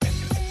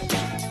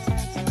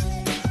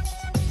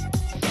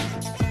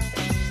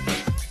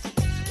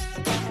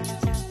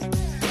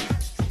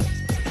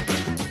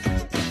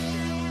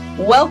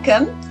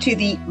Welcome to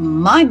the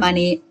My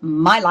Money,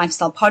 My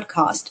Lifestyle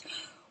podcast,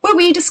 where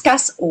we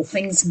discuss all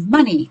things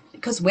money,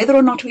 because whether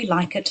or not we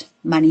like it,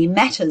 money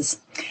matters.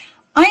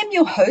 I am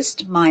your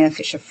host, Maya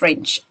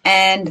Fisher-French,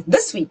 and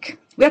this week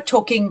we are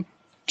talking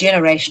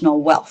generational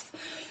wealth.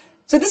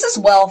 So this is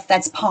wealth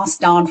that's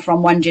passed down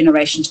from one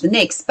generation to the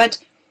next, but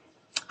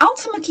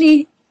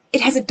ultimately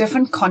it has a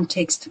different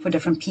context for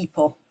different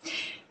people.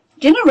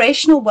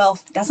 Generational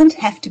wealth doesn't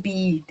have to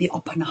be the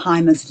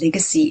Oppenheimer's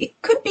legacy.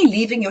 It could be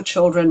leaving your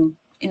children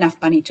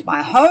enough money to buy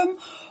a home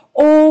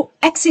or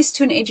access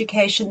to an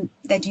education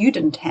that you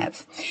didn't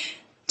have.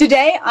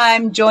 Today,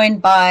 I'm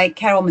joined by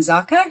Carol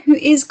Mazaka, who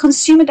is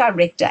Consumer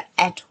Director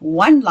at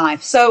One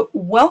Life. So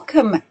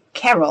welcome,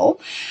 Carol.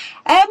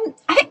 I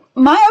think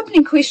my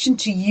opening question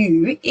to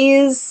you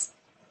is,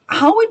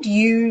 how would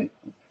you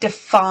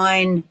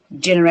define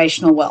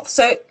generational wealth?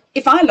 So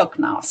if I look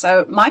now,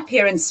 so my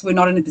parents were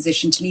not in a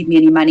position to leave me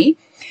any money,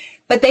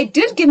 but they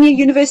did give me a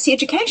university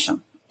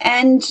education.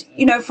 And,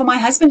 you know, for my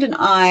husband and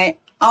I,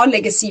 our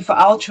legacy for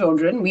our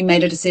children, we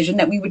made a decision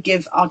that we would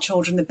give our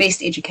children the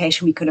best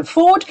education we could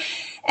afford.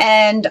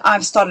 And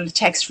I've started a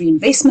tax-free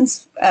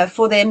investments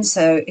for them,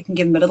 so it can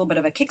give them a little bit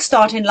of a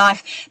kickstart in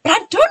life. But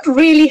I don't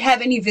really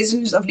have any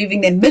visions of leaving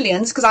them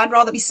millions because I'd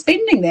rather be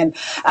spending them.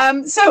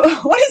 So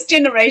what is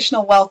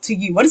generational wealth to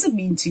you? What does it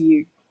mean to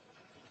you?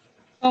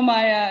 Oh,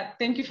 Maya,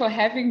 thank you for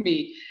having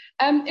me.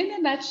 In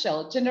a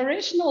nutshell,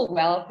 generational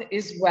wealth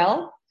is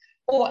wealth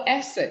or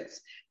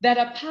assets that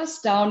are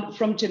passed down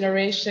from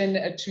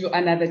generation to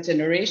another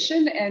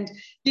generation. And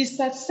these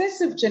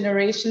successive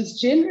generations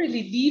generally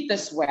leave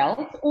this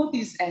wealth or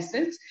these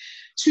assets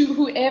to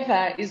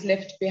whoever is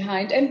left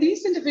behind. And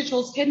these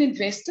individuals can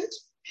invest it,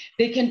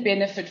 they can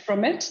benefit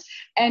from it,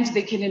 and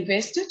they can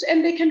invest it,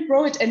 and they can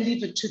grow it and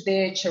leave it to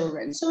their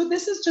children. So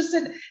this is just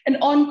an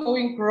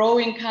ongoing,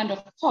 growing kind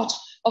of pot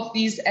of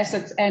these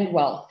assets and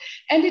wealth.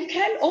 And it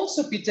can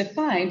also be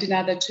defined in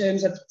other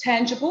terms of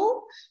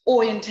tangible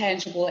or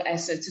intangible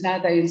assets. In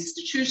other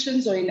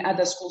institutions or in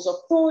other schools of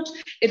thought,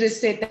 it is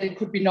said that it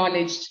could be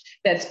knowledge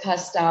that's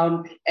passed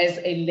down as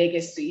a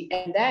legacy,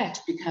 and that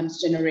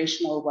becomes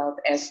generational wealth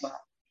as well.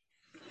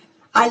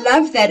 I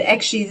love that,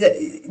 actually,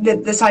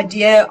 this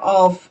idea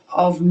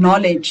of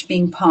knowledge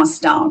being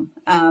passed down.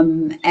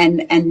 And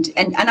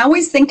I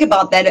always think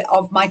about that,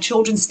 of my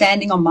children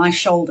standing on my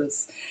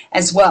shoulders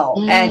as well.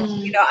 And,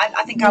 you know,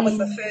 I think I was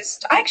the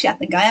first, I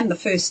think I am the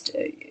first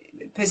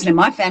person in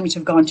my family to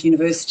have gone to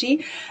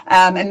university.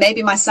 And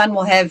maybe my son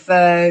will have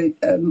a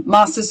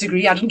master's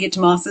degree. I didn't get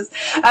to master's.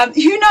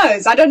 Who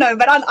knows? I don't know.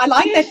 But I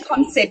like that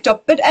concept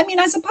of, but I mean,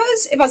 I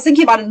suppose if I was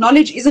thinking about it,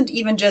 knowledge isn't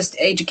even just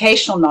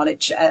educational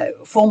knowledge,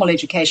 formal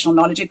educational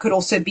knowledge. It could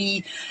also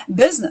be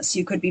business.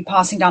 You could be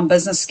passing down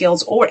business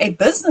skills or a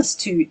business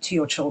to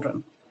your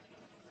children.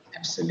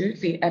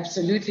 Absolutely,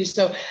 absolutely.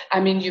 So, I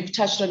mean, you've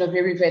touched on a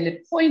very valid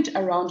point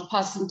around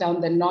passing down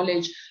the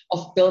knowledge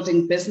of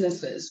building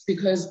businesses,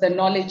 because the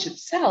knowledge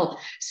itself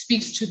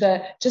speaks to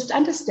the just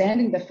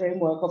understanding the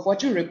framework of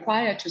what you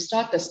require to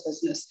start this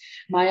business.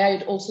 Maya,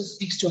 it also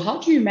speaks to how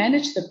do you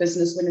manage the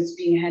business when it's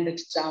being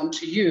handed down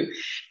to you.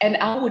 And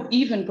I would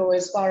even go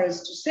as far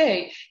as to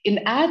say,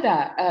 in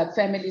other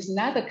families, in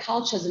other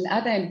cultures, in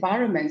other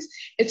environments,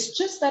 it's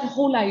just that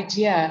whole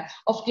idea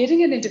of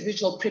getting an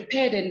individual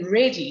prepared and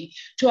ready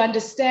to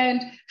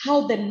understand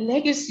how the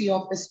legacy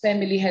of this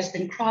family has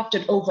been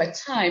crafted over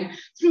time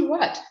through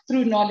what?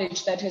 Through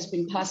knowledge that has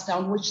been passed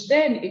down, which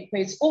then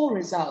equates all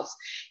results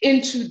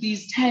into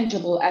these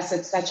tangible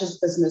assets such as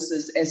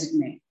businesses, as it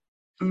may.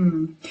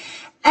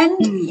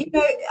 And, you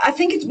know, I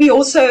think we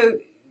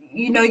also,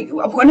 you know,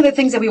 one of the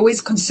things that we're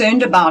always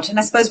concerned about, and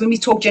I suppose when we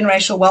talk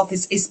generational wealth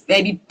is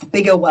maybe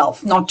bigger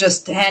wealth, not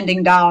just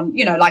handing down,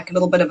 you know, like a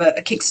little bit of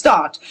a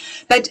kickstart.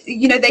 But,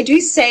 you know, they do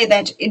say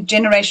that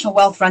generational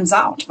wealth runs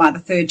out by the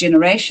third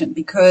generation,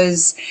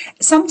 because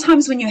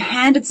sometimes when you're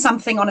handed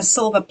something on a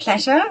silver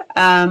platter,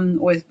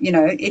 or, you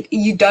know,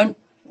 you don't,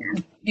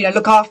 you know,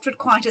 look after it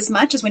quite as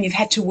much as when you've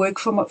had to work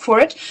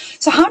for it.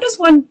 So how does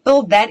one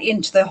build that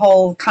into the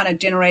whole kind of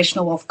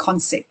generational wealth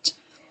concept?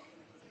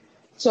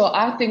 So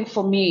I think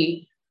for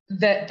me,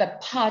 the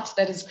part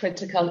that is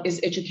critical is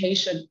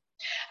education.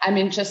 I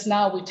mean, just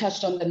now we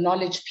touched on the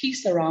knowledge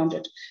piece around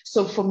it.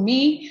 So for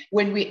me,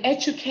 when we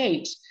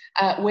educate,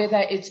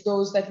 whether it's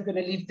those that we're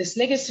going to leave this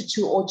legacy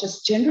to or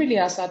just generally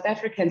as South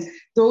Africans,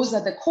 those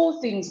are the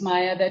core things,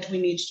 Maya, that we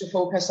need to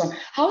focus on.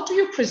 How do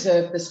you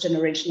preserve this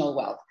generational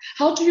wealth?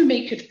 How do you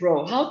make it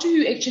grow? How do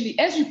you actually,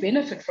 as you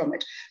benefit from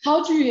it,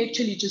 how do you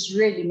actually just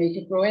really make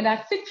it grow? And I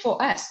think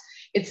for us,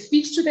 it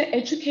speaks to the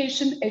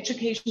education.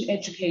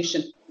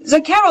 So,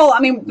 Carol,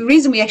 I mean, the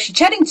reason we're actually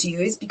chatting to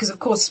you is because, of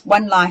course,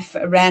 One Life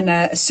ran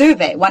a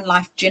survey, One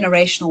Life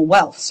Generational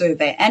Wealth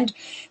Survey, and it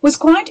was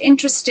quite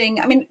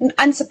interesting. I mean,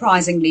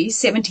 unsurprisingly,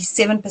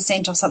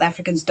 77% of South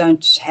Africans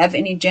don't have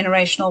any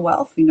generational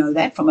wealth. We know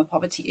that from a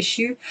poverty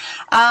issue.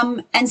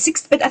 But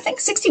I think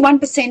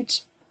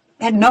 61%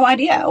 had no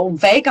idea or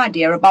vague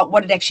idea about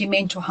what it actually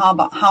meant or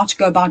how to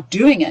go about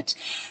doing it.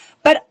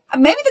 But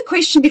maybe the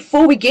question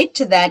before we get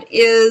to that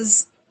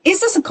is, Is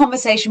this a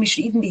conversation we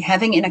should even be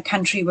having in a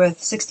country with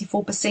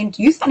 64%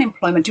 youth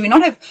unemployment? Do we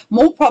not have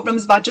more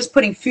problems about just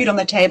putting food on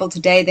the table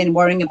today than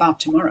worrying about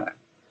tomorrow?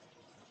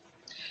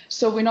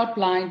 So we're not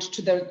blind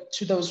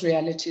to those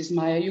realities,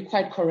 Maya. You're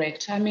quite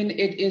correct. I mean,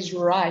 it is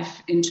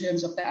rife in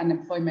terms of the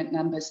unemployment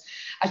numbers.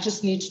 I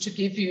just need to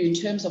give you, in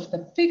terms of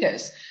the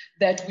figures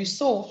that we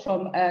saw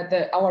from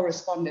our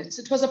respondents.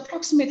 It was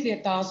approximately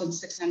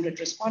 1,600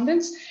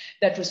 respondents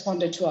that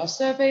responded to our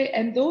survey,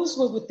 and those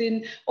were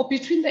within or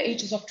between the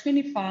ages of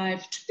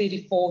 25 to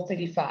 34,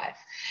 35.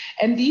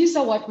 And these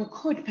are what we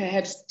could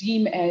perhaps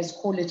deem as,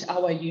 call it,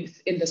 our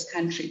youth in this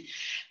country.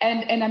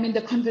 And I mean,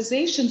 the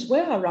conversations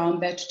were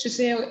around that to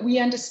say, we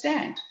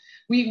understand.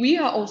 We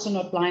are also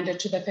not blinded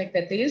to the fact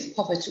that there is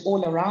poverty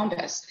all around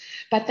us.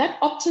 But that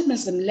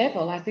optimism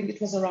level, I think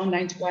it was around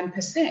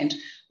 91%,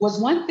 was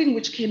one thing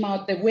which came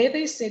out there where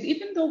they said,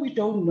 even though we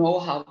don't know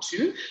how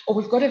to, or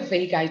we've got a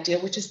vague idea,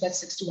 which is that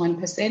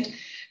 61%,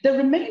 the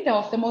remainder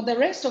of them or the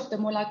rest of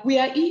them were like, we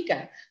are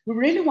eager. We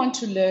really want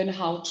to learn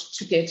how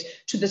to get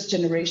to this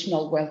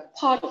generational wealth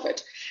part of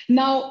it.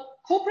 Now,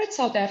 corporate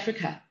South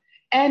Africa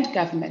and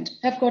government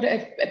have got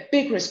a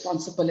big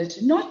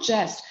responsibility, not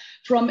just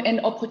from an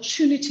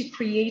opportunity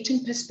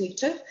creating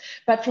perspective,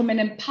 but from an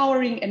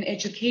empowering and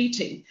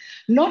educating,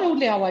 not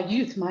only our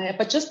youth, Maya,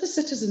 but just the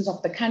citizens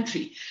of the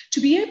country, to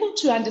be able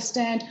to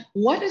understand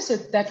what is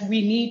it that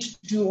we need to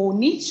do or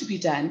needs to be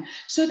done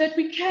so that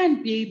we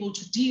can be able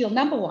to deal,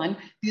 number one,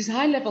 these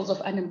high levels of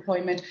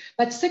unemployment,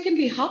 but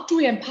secondly, how do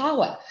we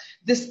empower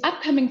this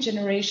upcoming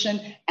generation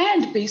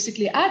and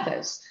basically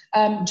others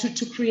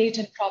to create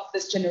and craft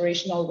this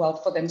generational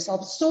wealth for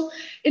themselves. So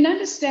in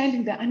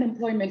understanding the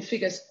unemployment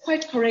figures,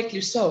 quite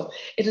correctly so,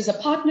 it is a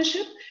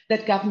partnership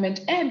that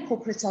government and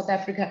corporate South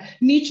Africa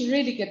need to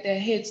really get their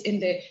heads in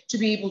there to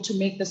be able to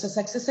make this a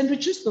success and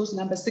reduce those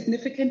numbers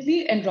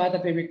significantly and rather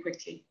very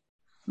quickly.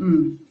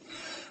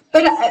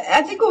 But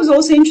I think what was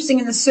also interesting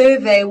in the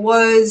survey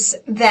was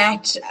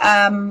that,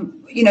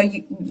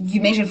 you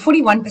mentioned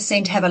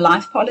 41% have a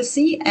life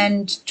policy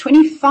and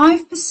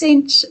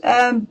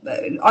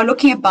 25% are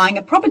looking at buying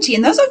a property.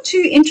 And those are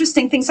two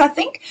interesting things. I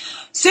think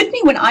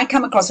certainly when I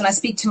come across, when I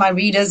speak to my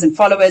readers and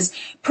followers,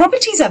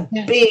 property is a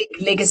big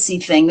legacy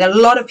thing. A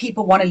lot of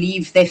people want to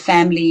leave their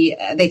family,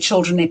 their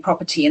children, their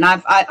property. And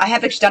I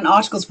have actually done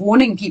articles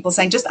warning people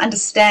saying, just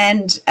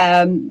understand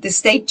the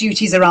state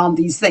duties around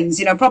these things.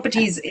 You know,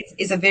 property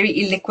is a very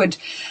illiquid,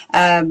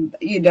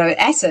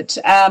 asset.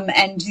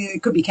 And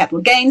it could be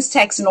capital gains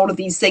tax and all of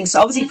these things. So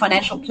obviously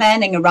financial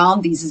planning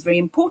around these is very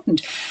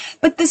important.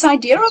 But this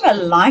idea of a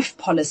life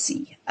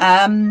policy,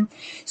 I'm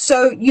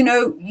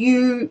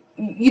leaving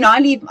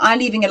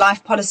a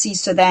life policy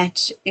so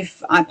that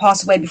if I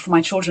pass away before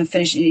my children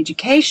finish in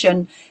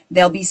education,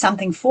 there'll be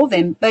something for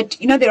them. But,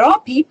 there are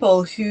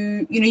people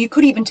who, you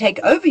could even take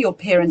over your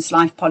parents'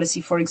 life policy,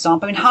 for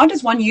example. I mean, how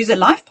does one use a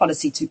life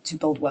policy to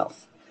build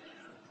wealth?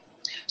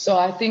 So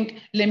I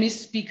think, let me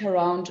speak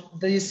around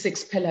these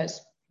 6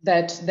 pillars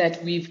that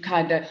we've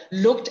kind of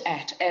looked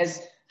at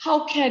as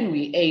how can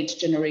we aid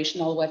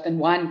generational wealth? And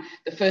one,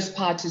 the first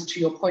part is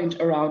to your point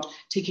around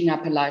taking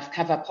up a life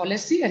cover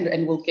policy,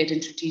 and we'll get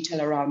into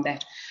detail around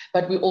that.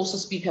 But we also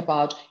speak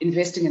about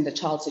investing in the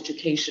child's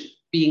education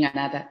being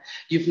another.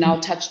 You've now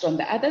touched on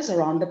the others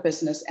around the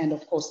business and,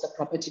 of course, the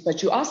property.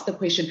 But you asked the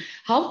question,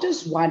 how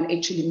does one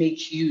actually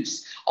make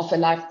use of a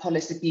life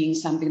policy being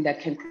something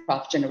that can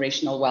craft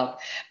generational wealth?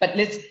 But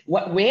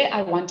where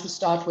I want to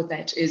start with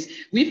that is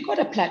we've got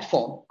a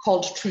platform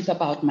called Truth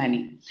About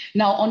Money.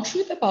 Now, on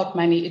Truth About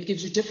Money, it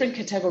gives you different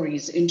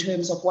categories in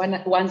terms of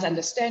one's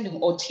understanding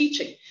or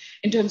teaching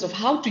in terms of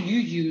how do you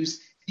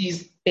use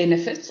these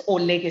benefits or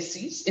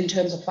legacies in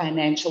terms of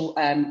financial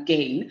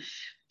gain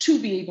to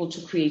be able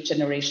to create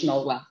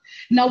generational wealth.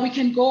 Now, we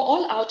can go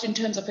all out in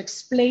terms of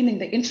explaining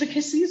the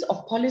intricacies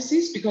of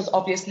policies, because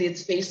obviously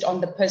it's based on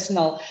the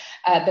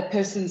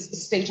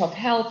person's state of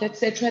health,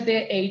 etc.,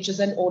 their ages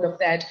and all of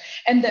that.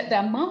 And the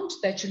amount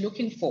that you're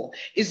looking for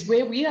is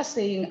where we are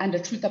saying under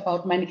Truth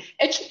About Money,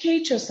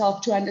 educate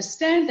yourself to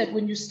understand that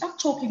when you start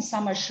talking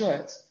sum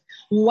assured,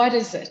 what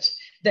is it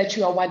that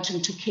you are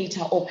wanting to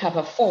cater or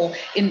cover for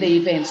in the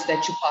events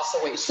that you pass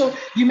away. So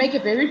you make a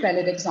very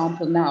valid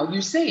example now.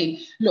 You're saying,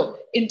 look,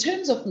 in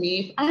terms of me,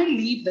 if I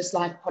leave this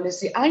life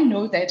policy, I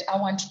know that I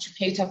want to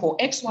cater for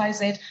X, Y,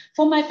 Z,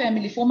 for my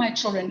family, for my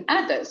children.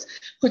 Others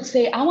could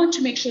say, I want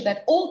to make sure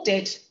that all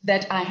debt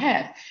that I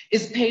have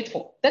is paid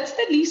for. That's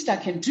the least I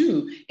can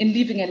do in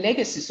leaving a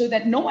legacy so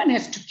that no one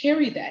has to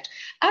carry that.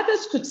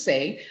 Others could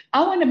say,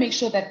 I want to make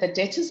sure that the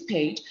debt is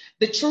paid,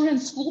 the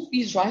children's school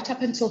fees right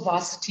up until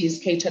varsity is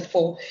catered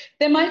for.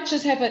 They might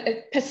just have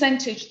a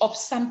percentage of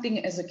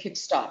something as a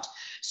kickstart.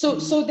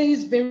 So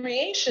there's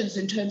variations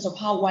in terms of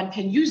how one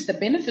can use the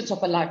benefits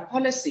of a life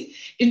policy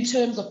in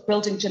terms of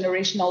building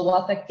generational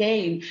wealth.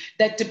 Again,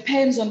 that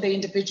depends on the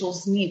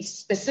individual's needs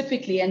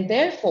specifically, and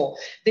therefore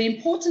the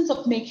importance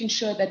of making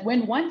sure that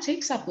when one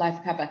takes up life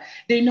cover,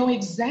 they know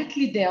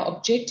exactly their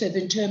objective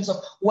in terms of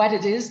what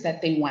it is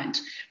that they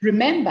want.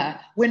 Remember,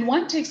 when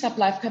one takes up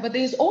life cover,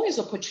 there's always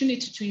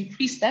opportunity to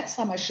increase that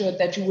sum assured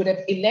that you would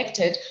have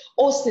elected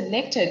or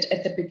selected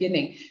at the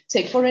beginning.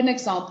 Take, for an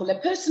example, a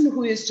person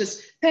who is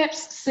just perhaps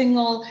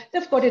single,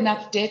 they've got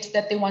enough debt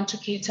that they want to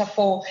cater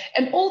for,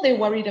 and all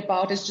they're worried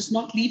about is just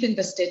not leaving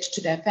this debt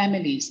to their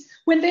families.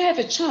 When they have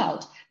a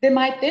child, they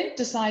might then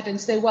decide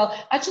and say, well,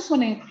 I just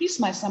want to increase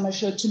my sum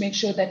assured to make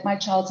sure that my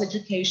child's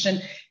education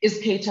is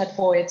catered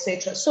for,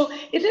 etc. So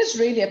it is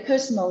really a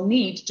personal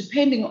need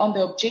depending on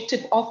the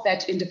objective of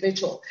that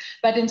individual.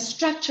 But in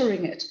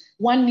structuring it,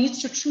 one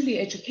needs to truly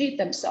educate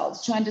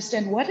themselves to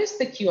understand what is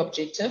the key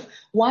objective,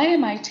 why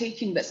am I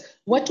taking this,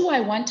 what do I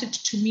want it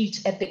to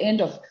meet at the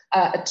end of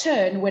a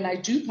turn when I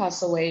do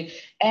pass away,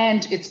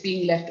 and it's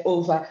being left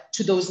over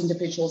to those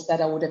individuals that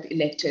I would have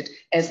elected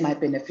as my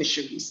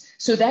beneficiaries.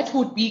 So that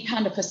would be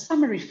kind of a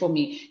summary for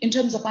me in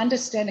terms of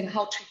understanding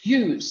how to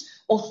use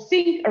or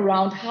think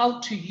around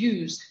how to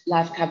use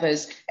life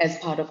covers as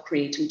part of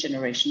creating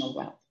generational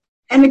wealth.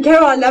 And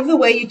Carol, I love the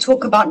way you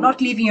talk about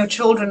not leaving your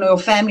children or your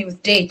family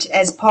with debt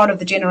as part of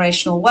the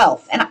generational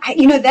wealth. And,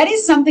 that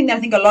is something that I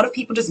think a lot of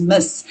people just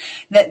miss,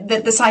 that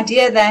this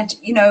idea that,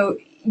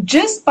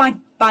 just by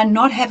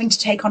not having to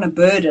take on a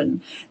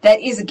burden,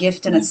 that is a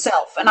gift in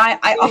itself. And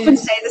I often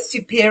say this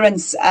to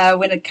parents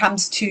when it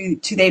comes to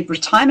their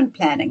retirement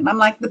planning. And I'm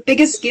like, the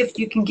biggest gift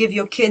you can give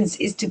your kids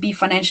is to be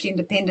financially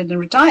independent in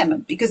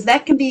retirement, because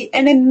that can be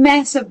a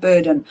massive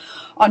burden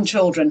on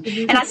children.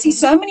 And I see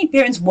so many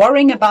parents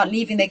worrying about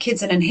leaving their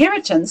kids an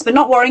inheritance, but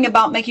not worrying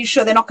about making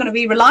sure they're not going to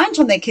be reliant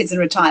on their kids in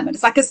retirement.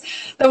 It's like it's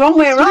the wrong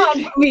way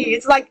around for me.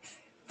 It's like,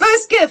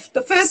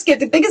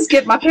 the biggest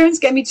gift. My parents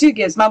gave me two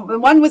gifts.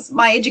 One was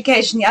my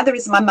education. The other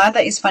is my mother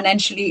is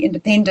financially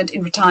independent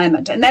in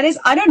retirement. And that is,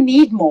 I don't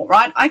need more,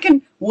 right? I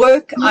can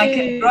work. I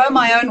can grow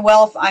my own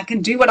wealth. I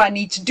can do what I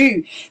need to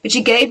do. But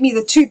she gave me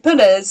the two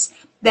pillars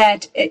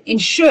that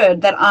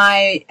ensured that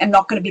I am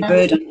not going to be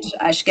burdened.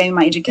 She gave me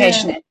my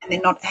education and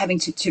then not having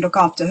to look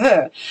after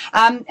her.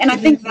 And I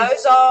think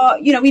those are,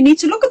 we need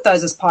to look at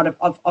those as part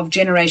of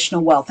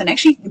generational wealth and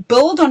actually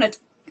build on it,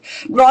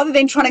 rather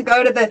than trying to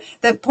go to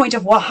the point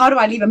of, well, how do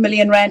I leave R1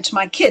 million to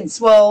my kids?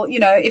 Well,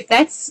 if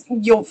that's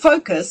your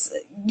focus,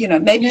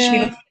 maybe you should be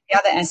looking at the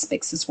other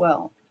aspects as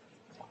well.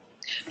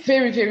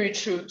 Very, very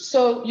true.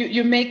 So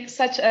you make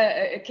such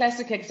a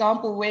classic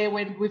example where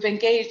when we've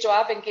engaged, or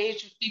I've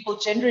engaged with people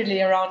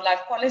generally around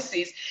life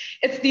policies,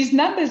 it's these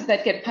numbers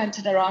that get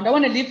punted around. I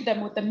want to leave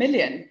them with $1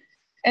 million.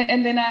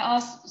 And then I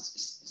ask,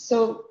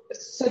 so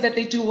that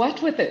they do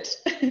what with it?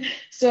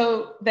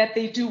 So that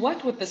they do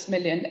what with this $1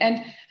 million?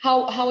 And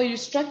how are you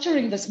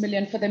structuring this $1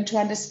 million for them to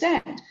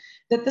understand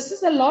that this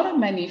is a lot of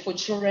money for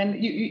children?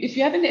 If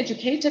you haven't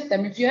educated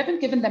them, if you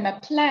haven't given them a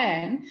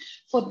plan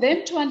for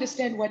them to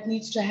understand what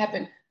needs to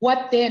happen,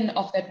 what then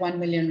of that 1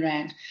 million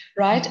rand,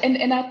 right?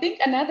 And I think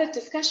another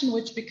discussion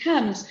which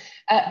becomes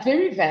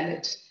very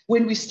valid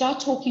when we start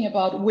talking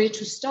about where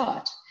to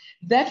start,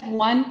 that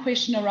one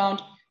question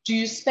around, do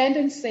you spend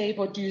and save,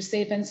 or do you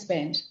save and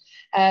spend?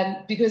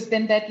 Because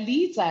then that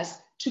leads us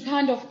to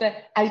kind of the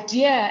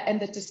idea and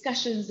the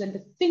discussions and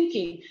the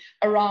thinking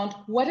around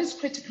what is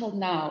critical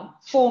now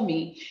for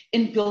me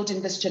in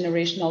building this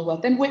generational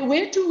wealth. And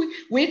where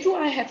do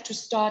I have to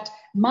start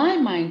my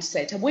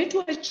mindset? And where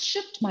do I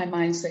shift my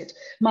mindset,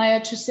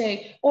 Maya, to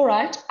say, all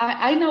right,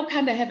 I now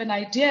kind of have an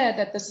idea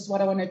that this is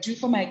what I want to do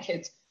for my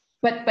kids.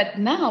 But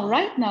now,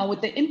 right now,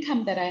 with the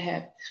income that I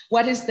have,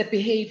 what is the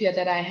behavior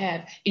that I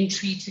have in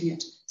treating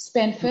it?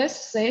 Spend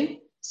first,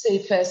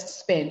 save first,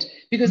 spend.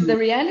 Because the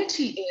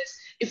reality is,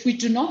 if we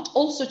do not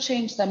also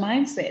change the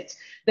mindset,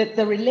 that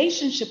the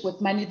relationship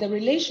with money, the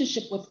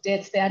relationship with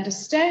debts, the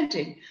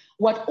understanding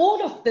what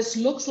all of this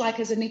looks like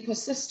as an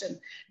ecosystem,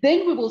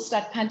 then we will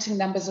start punting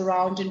numbers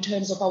around in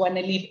terms of I want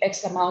to leave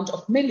X amount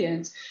of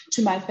millions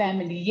to my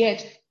family,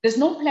 yet there's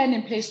no plan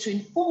in place to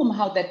inform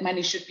how that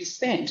money should be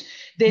spent.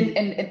 Then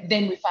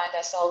we find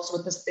ourselves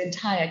with this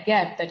entire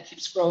gap that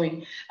keeps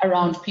growing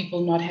around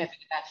people not having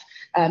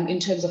enough in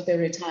terms of their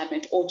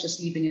retirement, or just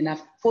leaving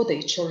enough for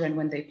their children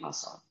when they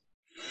pass on.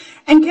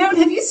 And Carol,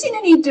 have you seen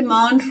any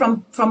demand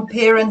from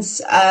parents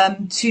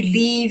to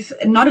leave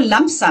not a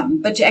lump sum,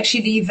 but to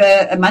actually leave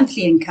a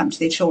monthly income to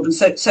their children?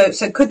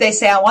 So could they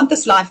say, I want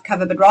this life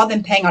cover, but rather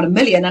than paying out $1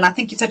 million, and I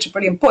think it's such a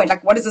brilliant point,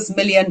 like what is this $1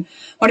 million?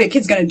 What are your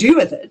kids going to do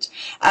with it?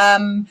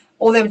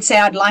 Or they would say,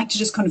 I'd like to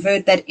just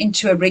convert that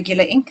into a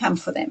regular income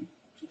for them.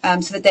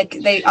 So that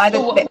they either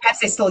perhaps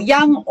they're still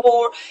young,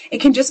 or it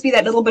can just be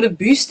that little bit of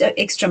boost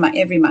extra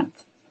every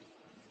month.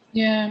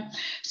 Yeah.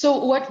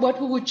 So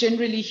what we would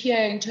generally hear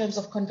in terms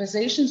of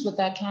conversations with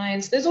our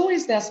clients, there's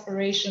always the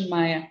aspiration,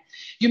 Maya.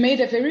 You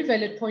made a very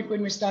valid point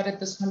when we started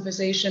this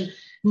conversation.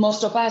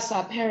 Most of us,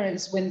 our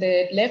parents, when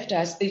they left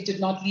us, they did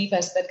not leave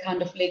us that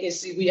kind of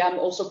legacy. We are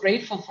also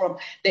grateful from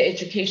the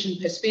education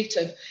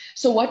perspective.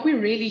 So what we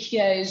really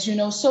hear is,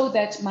 so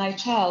that my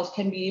child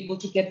can be able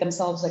to get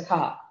themselves a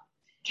car,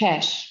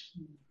 cash,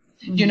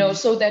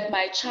 so that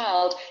my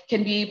child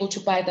can be able to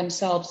buy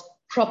themselves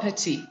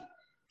property,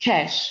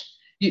 cash.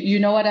 You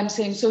know what I'm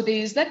saying? So there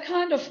is that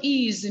kind of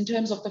ease in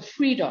terms of the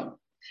freedom,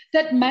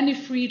 that money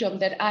freedom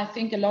that I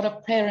think a lot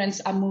of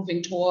parents are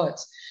moving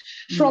towards.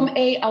 From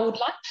I would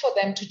like for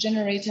them to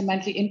generate a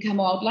monthly income,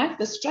 or I would like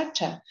the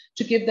structure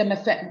to give them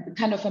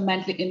kind of a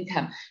monthly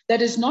income.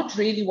 That is not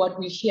really what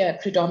we hear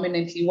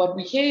predominantly. What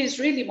we hear is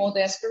really more the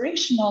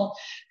aspirational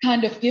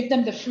kind of give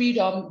them the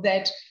freedom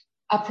that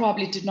I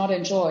probably did not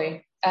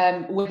enjoy,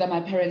 whether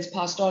my parents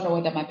passed on or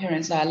whether my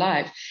parents are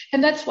alive.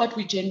 And that's what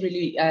we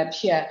generally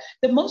hear.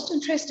 The most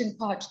interesting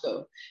part,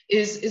 though,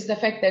 is the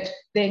fact that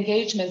the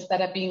engagements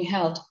that are being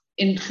held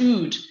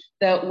include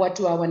what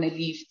do I want to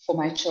leave for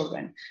my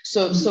children?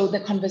 So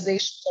the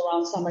conversations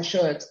around sum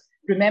assured.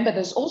 Remember,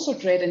 there's also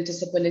dread and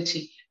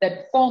disability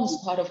that forms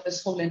part of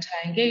this whole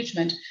entire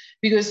engagement,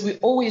 because we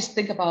always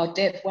think about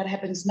death. What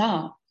happens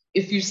now?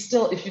 If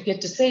you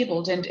get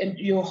disabled and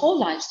your whole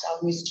lifestyle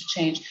needs to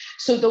change.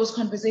 So those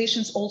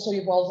conversations also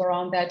evolve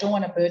around that. I don't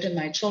want to burden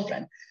my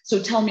children.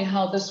 So tell me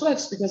how this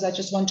works, because I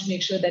just want to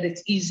make sure that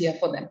it's easier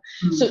for them.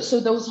 So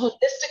those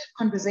holistic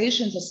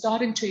conversations are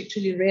starting to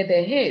actually rear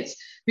their heads,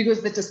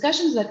 because the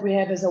discussions that we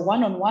have as a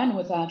one-on-one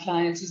with our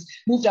clients is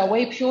moved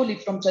away purely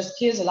from just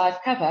here's a life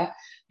cover,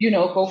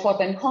 go forth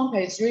and conquer.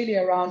 It's really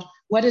around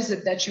what is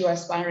it that you are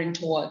aspiring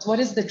towards?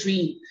 What is the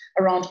dream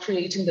around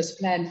creating this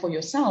plan for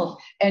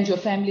yourself and your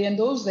family and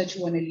those that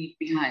you want to leave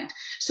behind?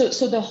 So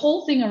the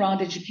whole thing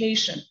around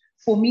education,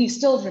 for me,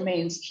 still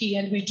remains key.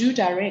 And we do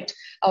direct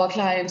our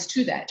clients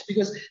to that,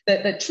 because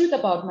the Truth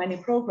About Money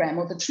program,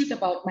 or the Truth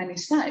About Money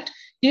site,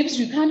 gives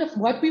you kind of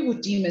what we would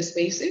deem as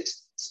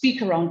basics,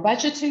 speak around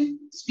budgeting,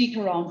 speak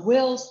around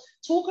wills,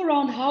 talk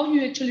around how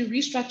you actually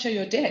restructure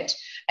your debt.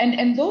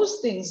 And those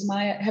things,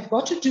 Maya, have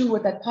got to do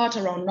with that part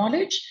around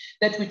knowledge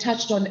that we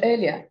touched on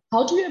earlier.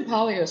 How do you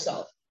empower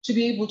yourself to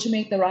be able to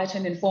make the right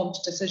and informed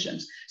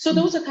decisions? So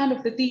those are kind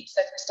of the themes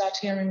that we start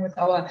hearing with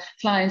our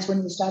clients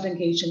when we start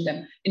engaging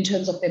them in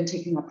terms of them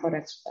taking our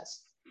products with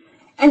us.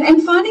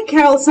 And finally,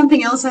 Carol,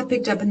 something else I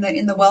picked up in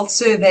the wealth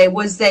survey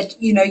was that,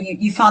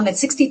 you found that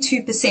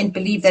 62%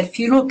 believe that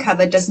funeral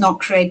cover does not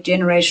create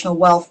generational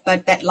wealth,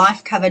 but that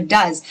life cover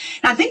does.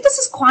 And I think this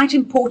is quite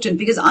important,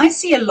 because I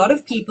see a lot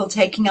of people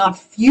taking out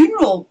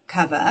funeral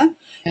cover,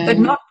 but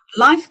not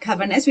life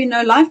cover. And as we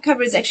know, life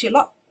cover is actually a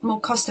lot more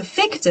cost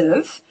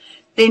effective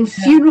than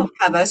funeral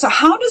cover. So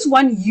how does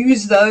one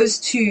use those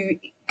two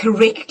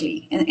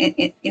correctly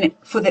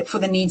for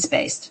the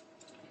needs-based?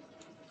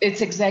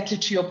 It's exactly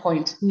to your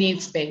point,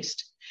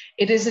 needs-based.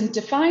 It isn't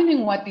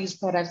defining what these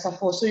products are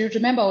for. So you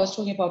remember I was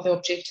talking about the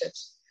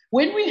objectives.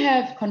 When we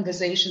have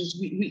conversations,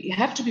 we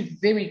have to be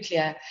very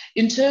clear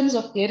in terms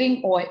of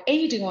getting or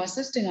aiding or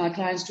assisting our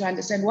clients to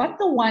understand what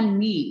the one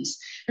means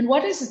and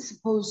what is it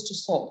supposed to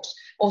sort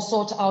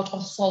out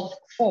or solve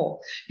for.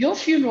 Your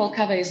funeral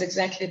cover is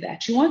exactly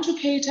that. You want to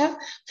cater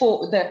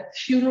for the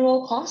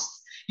funeral costs.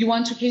 You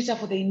want to cater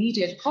for the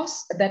immediate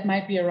costs that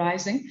might be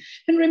arising.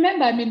 And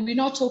remember, we're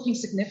not talking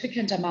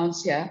significant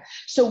amounts here.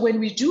 So when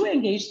we do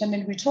engage them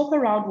and we talk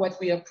around what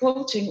we are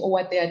quoting or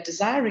what they are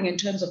desiring in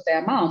terms of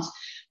their amounts,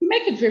 we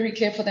make it very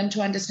clear for them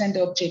to understand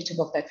the objective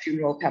of that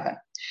funeral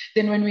cover.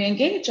 Then when we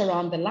engage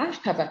around the life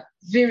cover,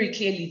 very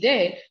clearly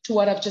there to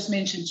what I've just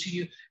mentioned to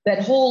you,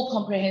 that whole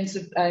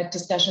comprehensive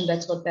discussion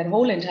that's got that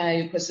whole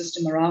entire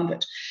ecosystem around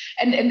it.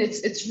 And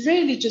it's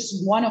really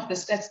just one of the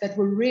stats that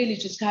will really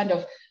just kind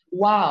of,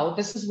 wow,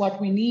 this is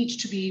what we need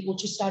to be able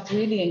to start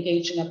really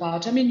engaging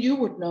about. You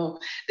would know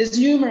there's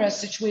numerous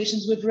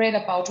situations we've read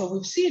about or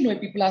we've seen where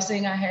people are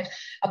saying I had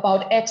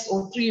about X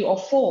or 3 or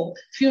 4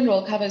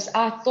 funeral covers.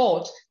 I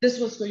thought this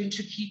was going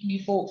to keep me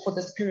for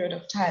this period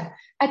of time.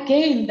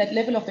 Again, that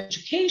level of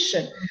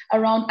education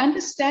around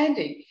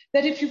understanding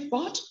that if you've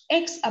got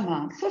X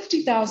amount,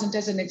 50,000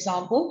 as an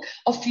example,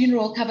 of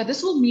funeral cover,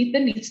 this will meet the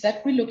needs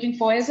that we're looking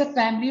for as a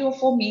family or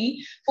for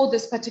me, for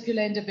this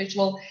particular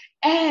individual.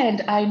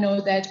 And I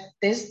know that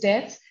there's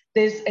death,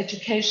 there's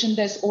education,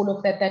 there's all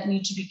of that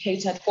need to be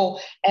catered for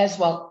as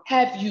well.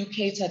 Have you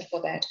catered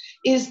for that?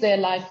 Is there a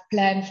life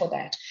plan for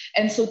that?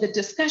 And so the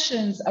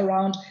discussions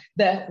around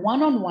the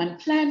one-on-one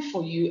plan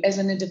for you as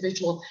an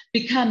individual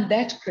become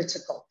that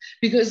critical,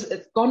 because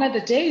gone are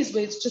the days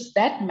where it's just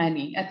that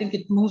money. I think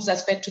it moves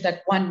us back to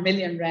that 1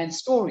 million rand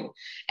story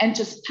and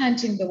just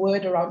planting the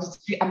word around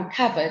it. I'm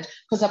covered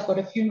because I've got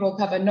a funeral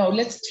cover. No,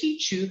 let's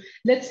teach you,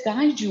 let's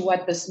guide you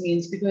what this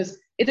means, because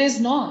it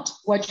is not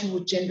what you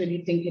would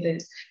generally think it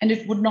is, and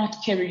it would not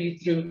carry you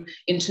through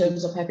in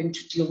terms of having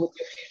to deal with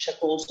your future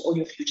goals or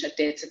your future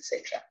debts,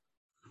 etc.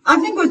 I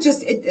think what's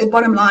just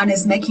bottom line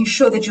is making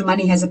sure that your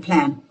money has a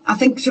plan. I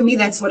think for me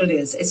that's what it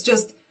is. It's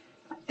just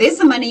there's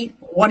the money,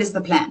 what is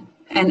the plan?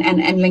 And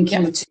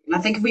linking the two. And I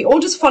think if we all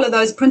just follow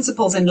those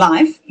principles in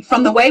life,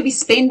 from the way we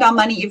spend our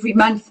money every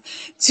month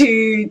to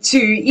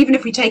even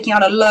if we're taking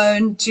out a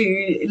loan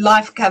to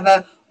life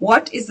cover,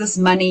 what is this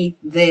money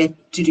there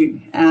to do?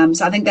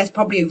 So I think that's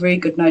probably a very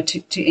good note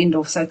to end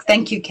off. So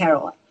thank you,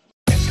 Carol.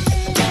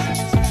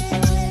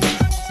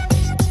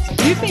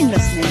 You've been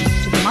listening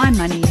to the My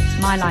Money,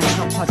 My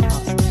Lifestyle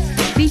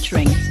podcast,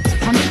 featuring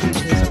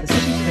contributors of the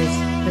City to Rest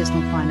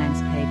Personal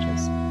Finance